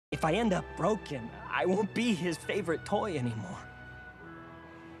If I end up broken, I won't be his favorite toy anymore.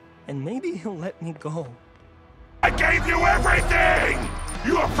 And maybe he'll let me go. I gave you everything!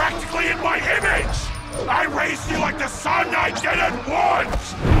 You are practically in my image! I raised you like the son I didn't want!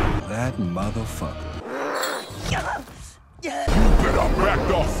 That motherfucker. You better back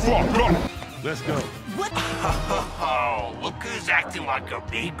the fuck up! Let's go. What? Oh, look who's acting like a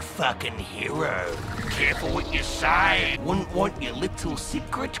big fucking hero. Careful what you say. Wouldn't want your little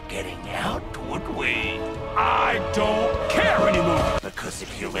secret getting out, would we? I don't care anymore! Because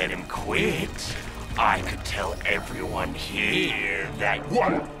if you let him quit, I could tell everyone here that...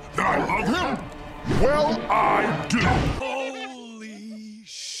 What? That I love him? Well, I do!